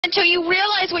Until you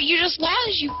realize what you just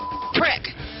lost, you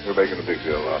prick. You're making a big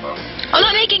deal out of it. I'm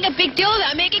not making a big deal of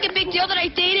that. I'm making a big deal that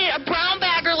I dated a brown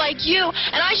bagger like you,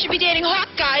 and I should be dating hot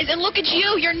guys, and look at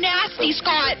you. You're nasty,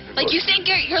 Scott. Like, you think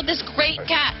you're this great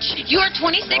catch. You are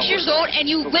 26 years old, and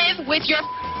you live with your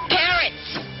parents.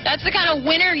 That's the kind of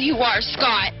winner you are,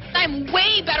 Scott. I'm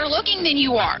way better looking than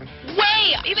you are.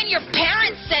 Way. Even your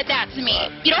parents said that to me.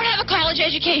 You don't have a college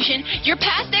education. Your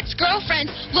past ex-girlfriends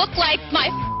look like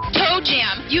my toe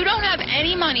jam. You don't have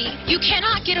any money. You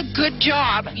cannot get a good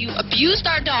job. You abused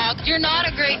our dog. You're not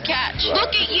a great catch.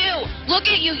 Look at you.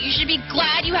 Look at you. You should be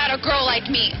glad you had a girl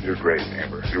like me. You're great,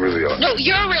 Amber. You really are. No,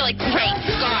 you're really great,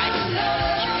 Scott.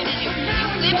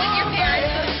 You live with your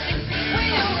parents.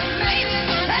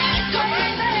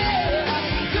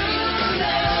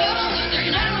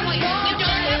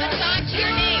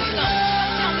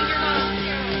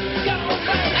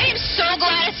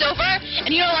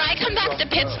 And you know, when I come back to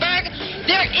Pittsburgh,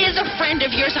 there is a friend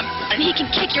of yours, and he can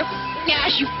kick your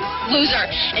ass, you loser,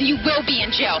 and you will be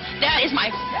in jail. That is my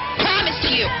promise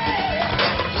to you.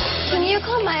 Can you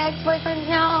call my ex-boyfriend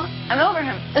now? I'm over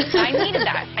him. I needed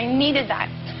that. I needed that.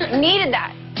 I needed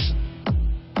that.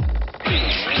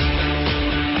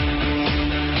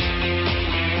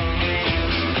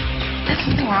 There's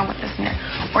something wrong with this mirror.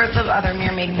 Or the other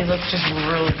mirror made me look just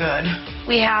really good.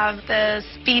 We have the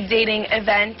speed dating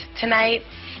event tonight,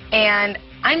 and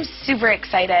I'm super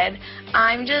excited.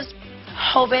 I'm just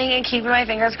hoping and keeping my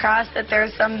fingers crossed that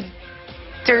there's some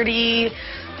dirty,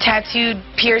 tattooed,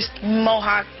 pierced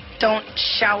mohawk, don't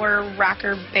shower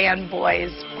rocker band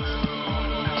boys.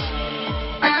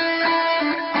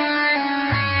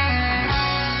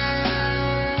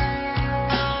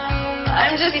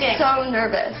 I'm just so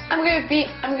nervous. I'm gonna be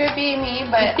me,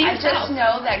 but I just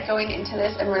know that going into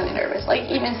this, I'm really nervous. Like,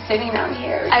 even sitting down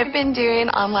here. I've been doing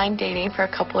online dating for a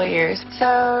couple of years.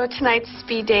 So tonight's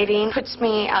speed dating puts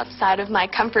me outside of my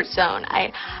comfort zone.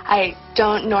 I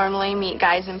don't normally meet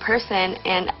guys in person,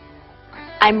 and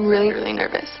I'm really, really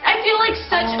nervous. I feel like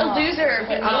such a loser.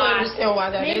 I don't understand why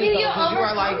that is, though, because you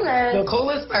are like the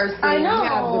coolest person. I know. You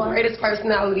have the greatest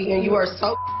personality, and you are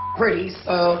so pretty,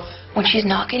 so... When she's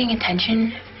not getting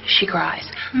attention, she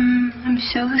cries. I'm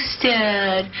so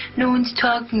sad. No one's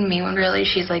talking to me, when really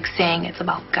she's like saying it's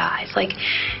about guys. Like,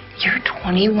 you're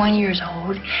 21 years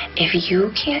old. If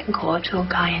you can't go up to a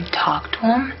guy and talk to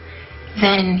him,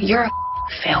 then you're a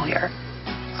failure.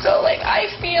 So, like, I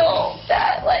feel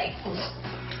that, like,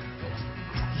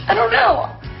 I don't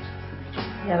know.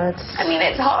 Yeah, that's... I mean,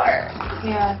 it's hard.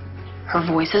 Yeah. Her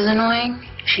voice is annoying.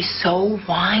 She's so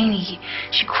whiny.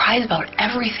 She cries about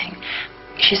everything.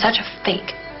 She's such a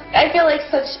fake. I feel like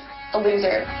such a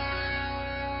loser.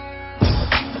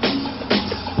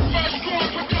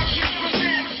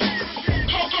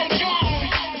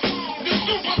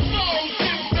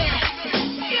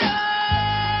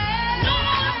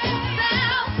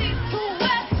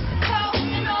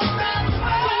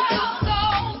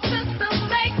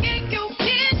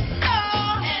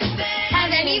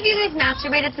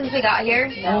 Masturbated since we got here?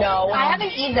 No. I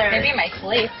haven't either. Maybe in my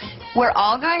sleep. We're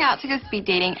all going out to go speed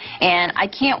dating, and I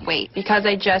can't wait because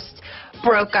I just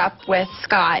broke up with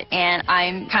Scott, and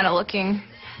I'm kind of looking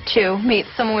to meet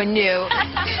someone new.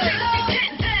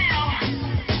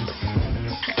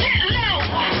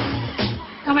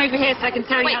 Come over here so I can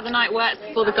tell you how the night works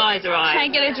before the guys arrive. Can I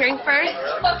get a drink first?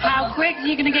 How quick are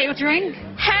you going to get your drink?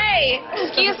 Hey,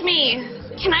 excuse me.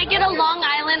 Can I get a Long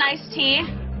Island iced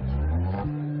tea?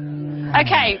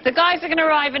 Okay, the guys are going to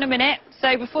arrive in a minute,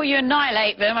 so before you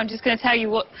annihilate them, I'm just going to tell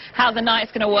you how the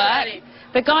night's going to work.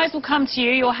 The guys will come to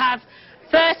you. You'll have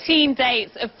 13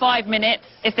 dates of 5 minutes.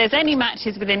 If there's any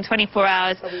matches within 24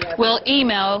 hours, we'll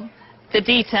email the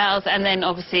details, and then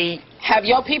obviously... Have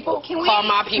your people call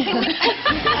my people.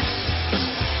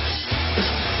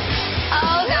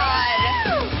 Oh, God.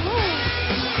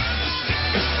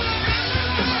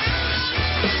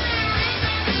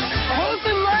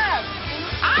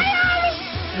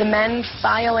 The men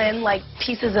file in like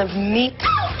pieces of meat.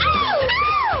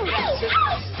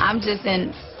 I'm just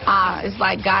in awe. It's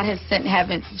like God has sent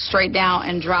heaven straight down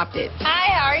and dropped it. Hi,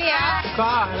 how are you?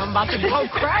 God, I'm about to go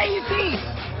crazy.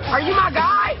 Are you my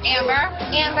guy? Amber.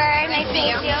 Amber, nice to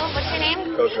meet you. What's your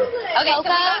name? Coco. Okay,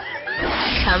 Coco.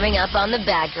 Coming up on the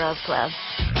Bad Girls Club.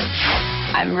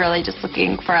 I'm really just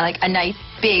looking for like a nice,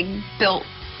 big, built,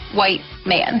 white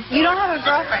man. You don't have a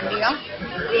girlfriend, do you?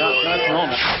 Not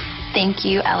normal. Thank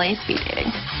you, LA Speed Dating.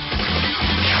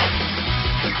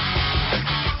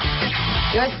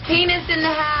 Your penis in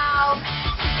the house.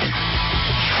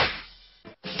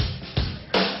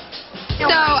 So,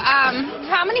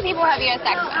 how many people have you had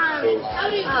sex with?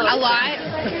 A lot?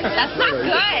 That's not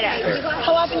good.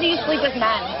 How often do you sleep with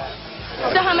men?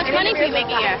 So how much money do you make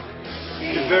a year?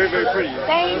 She's very, very pretty.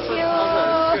 Thank you.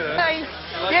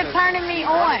 You're turning me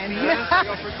on.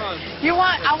 You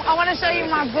want? I want to show you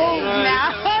my boobs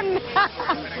now.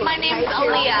 My name's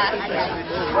Aaliyah.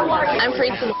 I'm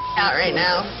freaking out right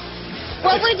now.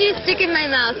 What would you stick in my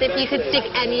mouth if you could stick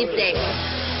anything?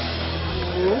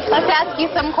 Let's ask you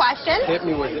some questions. Hit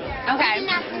me with it. Okay.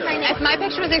 If my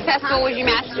picture was successful, would you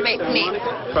masturbate to me?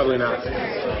 Probably not.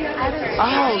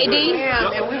 Oh, AD?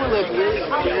 yeah, and we would look really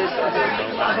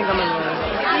I think I'm in love.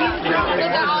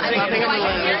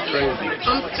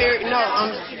 I'm serious. No,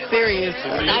 I'm serious.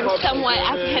 I'm somewhat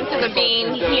apprehensive of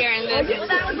being here in this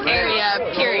area,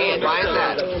 period. Why is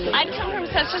that? I come from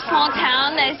such a small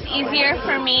town that it's easier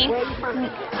for me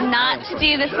not to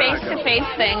do the face-to-face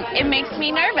thing. It makes me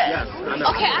nervous.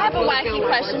 Okay, I have a wacky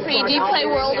question for you. Do you play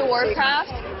World of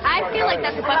Warcraft? I feel like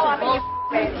that's a bunch of bull.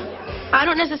 I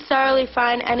don't necessarily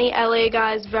find any LA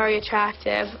guys very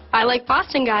attractive. I like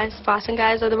Boston guys. Boston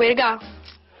guys are the way to go.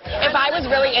 If I was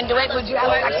really into it, would you have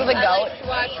sex with a goat?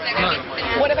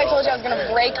 What if I told you I was going to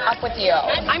break up with you?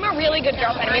 I'm a really good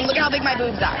girlfriend. I mean, look at how big my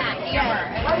boobs are.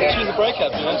 She's a breakup,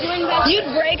 you know?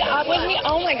 You'd break up with me?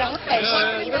 Oh, my gosh.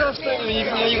 You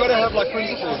gotta have, like,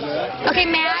 principles, man. Okay,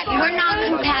 Matt, we're not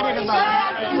compatible.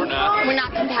 We're not? We're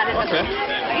not compatible. Okay.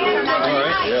 All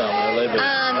right, yeah, I'm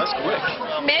gonna that's quick.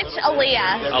 Mitch,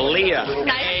 Aaliyah. Aaliyah.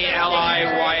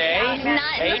 A-L-I-Y-A?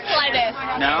 Not in the slightest.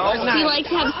 No? Do you like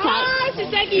to have sex?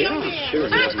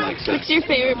 What's your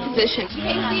favorite position?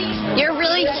 You're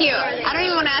really cute. I don't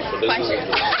even want to ask you questions.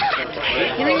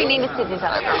 You don't even need to see these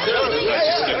other girls.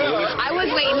 I was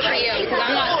waiting for you because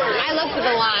I looked at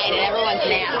the line and everyone's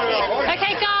nasty.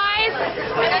 Okay, guys.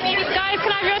 Guys, can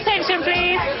I have your attention,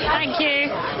 please? Thank you.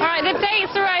 All right, the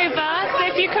dates are over. So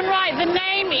if you can write the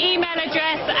name, email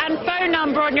address, and phone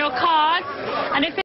number on your cards, and if